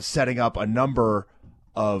of setting up a number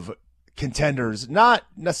of contenders, not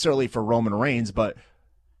necessarily for Roman Reigns, but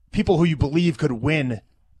people who you believe could win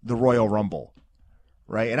the Royal Rumble,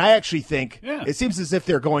 right? And I actually think it seems as if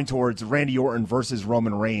they're going towards Randy Orton versus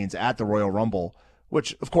Roman Reigns at the Royal Rumble,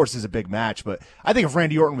 which, of course, is a big match. But I think if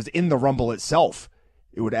Randy Orton was in the Rumble itself,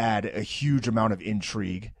 it would add a huge amount of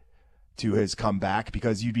intrigue to his comeback,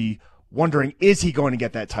 because you'd be wondering, is he going to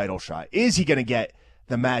get that title shot? Is he going to get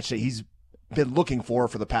the match that he's been looking for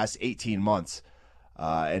the past 18 months?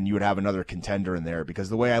 And you would have another contender in there, because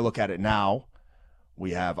the way I look at it now,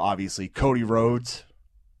 we have obviously Cody Rhodes,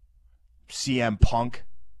 CM Punk.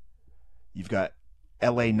 You've got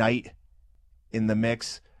LA Knight in the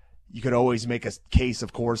mix. You could always make a case,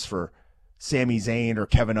 of course, for Sami Zayn or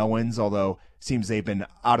Kevin Owens, although it seems they've been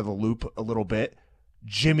out of the loop a little bit.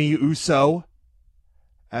 Jimmy Uso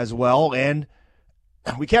as well. And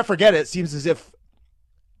we can't forget, it seems as if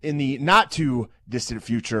in the not too distant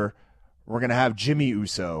future, we're going to have Jimmy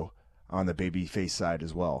Uso on the babyface side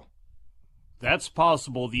as well. That's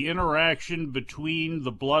possible. The interaction between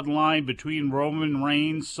the Bloodline, between Roman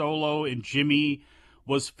Reigns, Solo, and Jimmy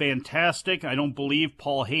was fantastic. I don't believe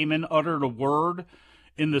Paul Heyman uttered a word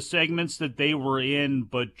in the segments that they were in,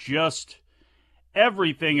 but just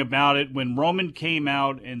everything about it. When Roman came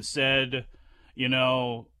out and said,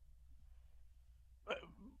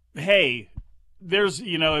 hey, there's,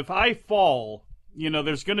 if I fall,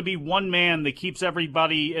 there's going to be one man that keeps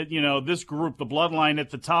everybody, this group, the Bloodline, at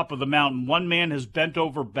the top of the mountain. One man has bent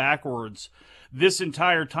over backwards this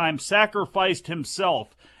entire time, sacrificed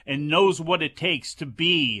himself, and knows what it takes to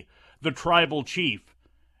be the tribal chief.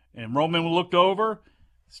 And Roman looked over.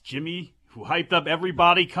 It's Jimmy, who hyped up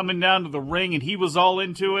everybody coming down to the ring, and he was all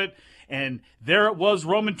into it. And there it was.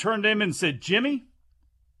 Roman turned to him and said, Jimmy,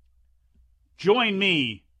 join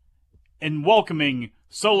me in welcoming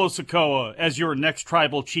Solo Sikoa as your next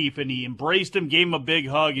tribal chief. And he embraced him, gave him a big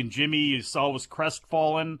hug, and Jimmy, you saw, was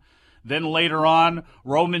crestfallen. Then later on,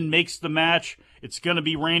 Roman makes the match It's going to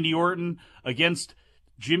be Randy Orton against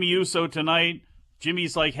Jimmy Uso tonight.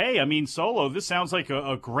 Jimmy's like, hey, I mean, Solo, this sounds like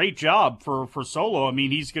a great job for Solo. I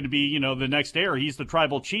mean, he's going to be, the next heir. He's the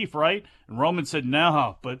tribal chief, right? And Roman said,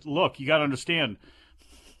 no, but look, you got to understand,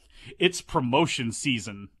 it's promotion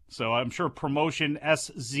season. So I'm sure Promotion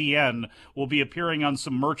SZN will be appearing on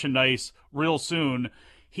some merchandise real soon.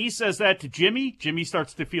 He says that to Jimmy. Jimmy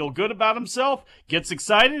starts to feel good about himself, gets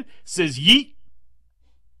excited, says yeet,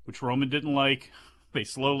 which Roman didn't like. They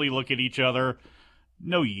slowly look at each other.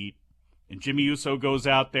 No yeet. And Jimmy Uso goes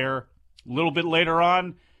out there. A little bit later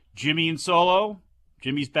on, Jimmy and Solo.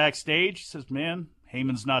 Jimmy's backstage. He says, man,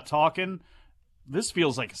 Heyman's not talking. This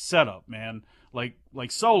feels like a setup, man. Like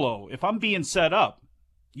Solo, if I'm being set up,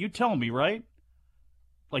 you tell me, right?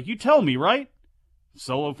 You tell me, right?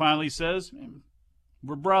 Solo finally says,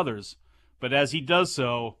 we're brothers. But as he does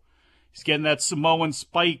so, he's getting that Samoan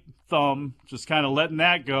spike thumb, just kind of letting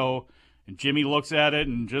that go. And Jimmy looks at it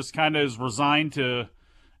and just kind of is resigned to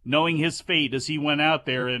knowing his fate as he went out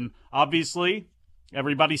there. And obviously,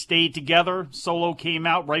 everybody stayed together. Solo came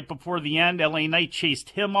out right before the end. LA Knight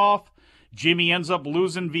chased him off. Jimmy ends up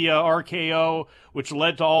losing via RKO, which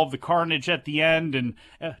led to all of the carnage at the end, and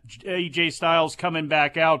AJ Styles coming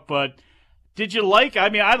back out. But did you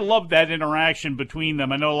I love that interaction between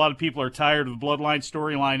them. I know a lot of people are tired of the Bloodline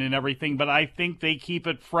storyline and everything, but I think they keep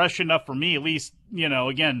it fresh enough for me, at least,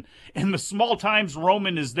 again, in the small times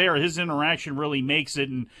Roman is there, his interaction really makes it.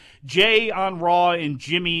 And Jay on Raw and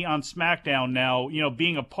Jimmy on SmackDown now,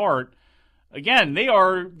 being apart, again, they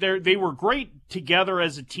were great together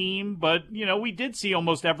as a team, but, we did see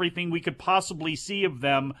almost everything we could possibly see of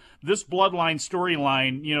them. This Bloodline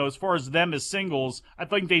storyline, as far as them as singles, I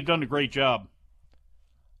think they've done a great job.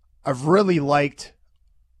 I've really liked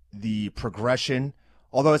the progression,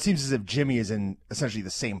 although it seems as if Jimmy is in essentially the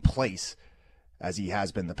same place as he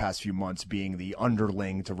has been the past few months, being the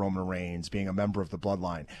underling to Roman Reigns, being a member of the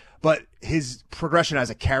Bloodline. But his progression as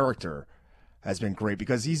a character has been great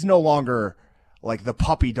because he's no longer like the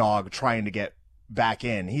puppy dog trying to get back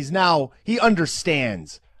in. He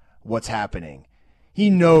understands what's happening.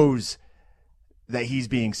 He knows that he's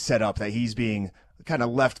being set up, that he's being kind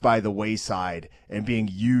of left by the wayside and being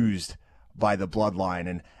used by the Bloodline.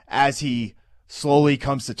 And as he slowly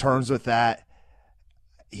comes to terms with that,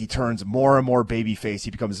 he turns more and more babyface.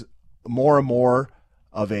 He becomes more and more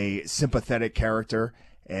of a sympathetic character.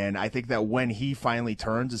 And I think that when he finally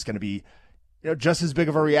turns, it's going to be just as big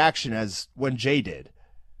of a reaction as when Jay did.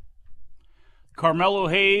 Carmelo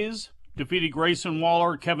Hayes defeated Grayson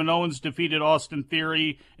Waller. Kevin Owens defeated Austin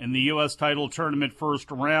Theory in the U.S. title tournament first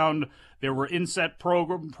round. There were inset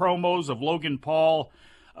promos of Logan Paul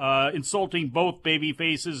insulting both baby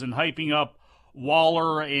faces and hyping up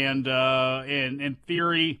Waller and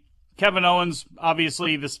Theory. Kevin Owens,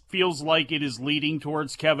 obviously, this feels like it is leading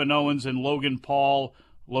towards Kevin Owens and Logan Paul.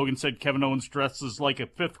 Logan said Kevin Owens dresses like a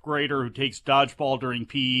fifth grader who takes dodgeball during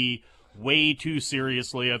PE way too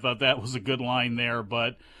seriously. I thought that was a good line there.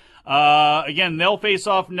 But again, they'll face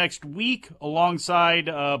off next week alongside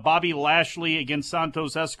Bobby Lashley against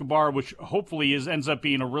Santos Escobar, which hopefully ends up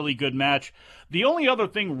being a really good match. The only other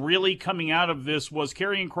thing really coming out of this was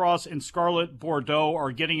Karrion Kross and Scarlett Bordeaux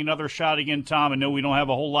are getting another shot again, Tom. I know we don't have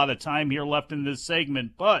a whole lot of time here left in this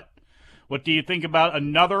segment, but what do you think about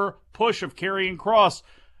another push of Karrion Kross?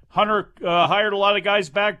 Hunter hired a lot of guys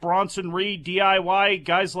back, Bronson Reed, DIY,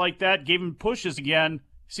 guys like that, gave him pushes again.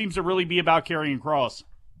 Seems to really be about Karrion Kross.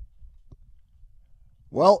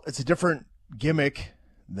 Well, it's a different gimmick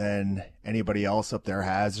than anybody else up there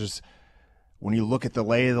has. When you look at the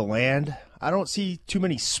lay of the land, I don't see too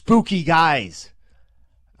many spooky guys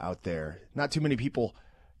out there. Not too many people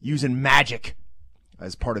using magic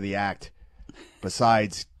as part of the act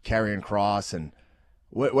besides Karrion Kross and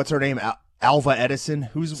what's her name? Alva Edison?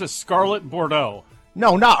 It's a Scarlett Bordeaux.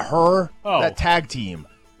 No, not her. Oh. That tag team.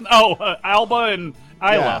 Oh, Alba and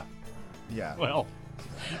Isla. Yeah. Well,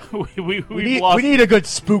 we need a good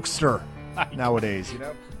spookster nowadays,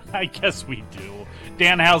 I guess we do.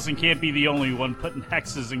 Danhausen can't be the only one putting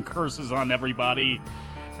hexes and curses on everybody.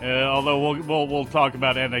 Although we'll talk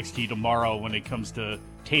about NXT tomorrow when it comes to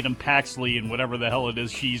Tatum Paxley and whatever the hell it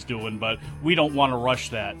is she's doing, but we don't want to rush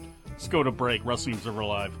that. Let's go to break. Wrestling Observer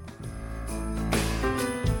Live.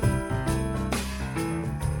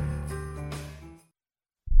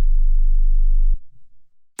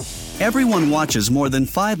 Everyone watches more than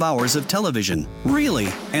 5 hours of television. Really?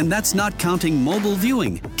 And that's not counting mobile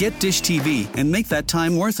viewing. Get Dish TV and make that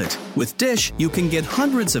time worth it. With Dish, you can get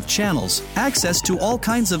hundreds of channels, access to all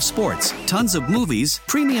kinds of sports, tons of movies,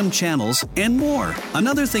 premium channels, and more.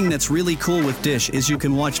 Another thing that's really cool with Dish is you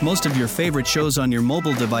can watch most of your favorite shows on your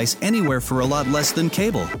mobile device anywhere for a lot less than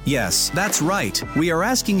cable. Yes, that's right. We are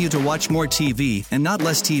asking you to watch more TV and not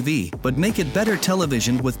less TV, but make it better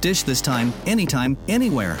television with Dish this time, anytime,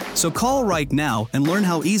 anywhere. So call right now and learn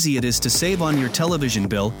how easy it is to save on your television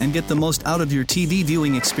bill and get the most out of your TV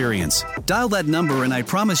viewing experience. Dial that number and I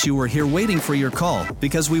promise you we're here waiting for your call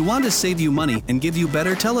because we want to save you money and give you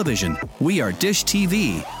better television. We are Dish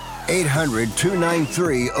TV.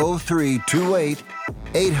 800-293-0328.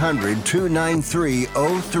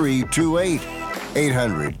 800-293-0328.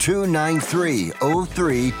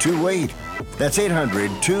 800-293-0328. That's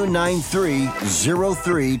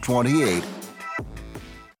 800-293-0328.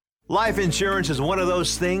 Life insurance is one of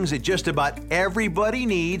those things that just about everybody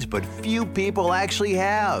needs, but few people actually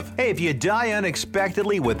have. Hey, if you die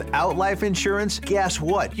unexpectedly without life insurance, guess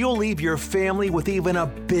what? You'll leave your family with even a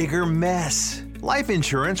bigger mess. Life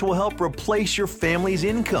insurance will help replace your family's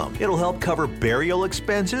income. It'll help cover burial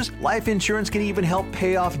expenses. Life insurance can even help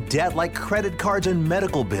pay off debt like credit cards and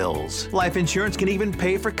medical bills. Life insurance can even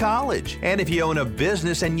pay for college. And if you own a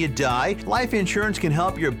business and you die, life insurance can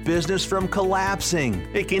help your business from collapsing.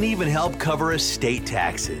 It can even help cover estate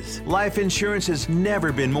taxes. Life insurance has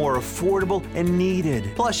never been more affordable and needed.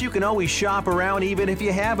 Plus, you can always shop around even if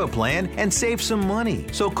you have a plan and save some money.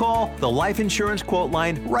 So call the Life Insurance Quote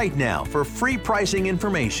Line right now for free pricing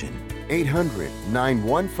information.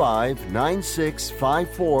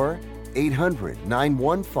 800-915-9654.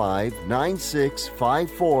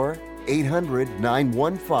 800-915-9654.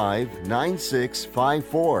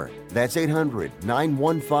 800-915-9654. That's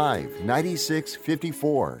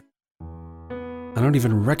 800-915-9654. I don't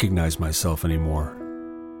even recognize myself anymore.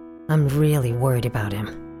 I'm really worried about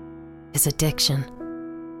him. His addiction.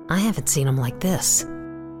 I haven't seen him like this.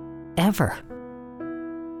 Ever.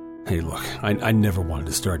 Hey, look, I never wanted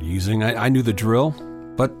to start using. I knew the drill,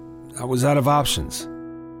 but I was out of options.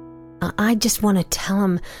 I just want to tell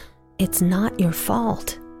him it's not your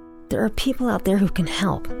fault. There are people out there who can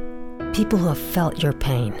help. People who have felt your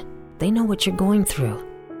pain. They know what you're going through.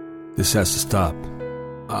 This has to stop.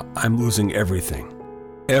 I'm losing everything.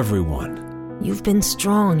 Everyone. You've been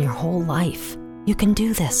strong your whole life. You can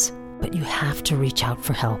do this, but you have to reach out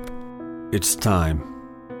for help. It's time.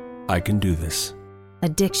 I can do this.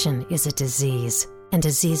 Addiction is a disease, and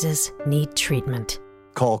diseases need treatment.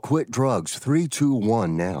 Call Quit Drugs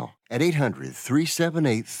 321 now at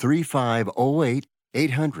 800-378-3508.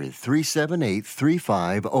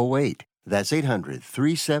 800-378-3508. That's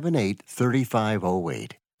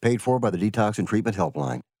 800-378-3508. Paid for by the Detox and Treatment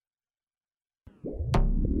Helpline.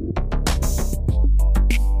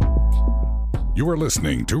 You are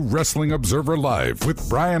listening to Wrestling Observer Live with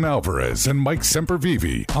Bryan Alvarez and Mike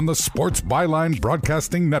Sempervive on the Sports Byline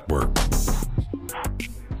Broadcasting Network.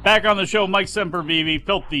 Back on the show, Mike Sempervive,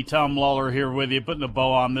 Filthy Tom Lawler here with you, putting a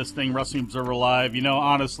bow on this thing, Wrestling Observer Live. You know,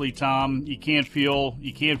 honestly, Tom, you can't feel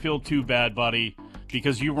too bad, buddy,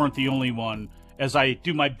 because you weren't the only one. As I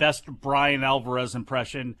do my best Bryan Alvarez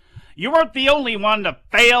impression, you weren't the only one to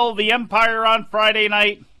fail the Empire on Friday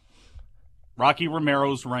night. Rocky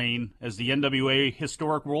Romero's reign as the NWA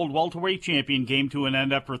Historic World Welterweight Champion came to an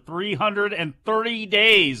end after 330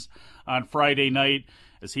 days on Friday night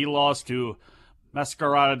as he lost to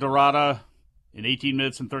Mascarada Dorada in 18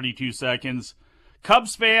 minutes and 32 seconds.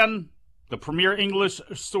 Cubs fan, the premier English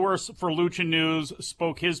source for Lucha News,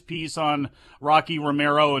 spoke his piece on Rocky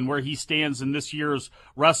Romero and where he stands in this year's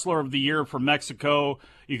Wrestler of the Year from Mexico.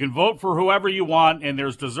 You can vote for whoever you want, and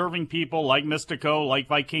there's deserving people like Mystico, like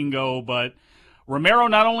Vikingo, but Romero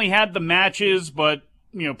not only had the matches, but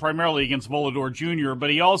primarily against Volador Jr., but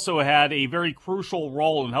he also had a very crucial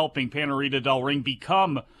role in helping Panarita Del Ring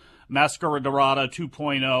become Mascara Dorada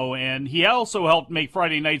 2.0, and he also helped make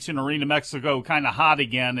Friday Nights in Arena Mexico kind of hot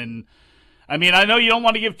again. And I mean, I know you don't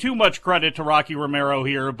want to give too much credit to Rocky Romero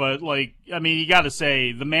here, but you got to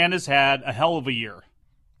say the man has had a hell of a year.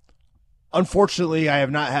 Unfortunately, I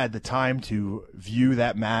have not had the time to view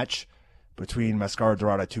that match between Mascara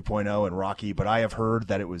Dorada 2.0 and Rocky, but I have heard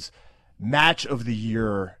that it was match of the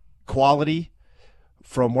year quality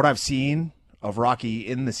from what I've seen of Rocky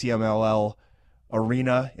in the CMLL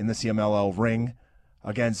arena, in the CMLL ring,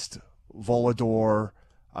 against Volador,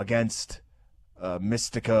 against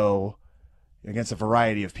Mystico, against a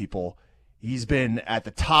variety of people. He's been at the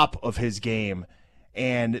top of his game,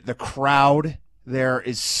 and the crowd there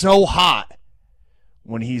is so hot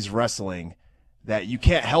when he's wrestling that you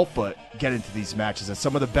can't help but get into these matches. It's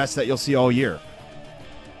some of the best that you'll see all year.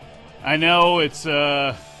 I know it's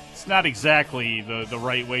it's not exactly the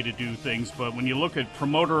right way to do things, but when you look at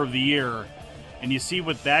Promoter of the Year and you see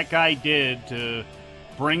what that guy did to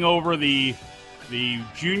bring over the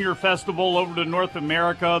Junior Festival over to North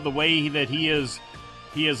America, the way that he has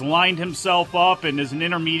lined himself up and is an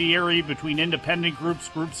intermediary between independent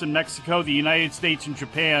groups in Mexico, the United States, and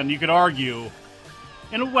Japan, you could argue,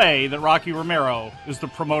 in a way, that Rocky Romero is the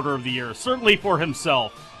Promoter of the Year, certainly for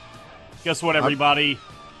himself. Guess what, everybody?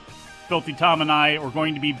 Filthy Tom and I are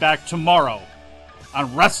going to be back tomorrow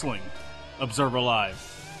on Wrestling Observer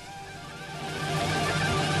Live.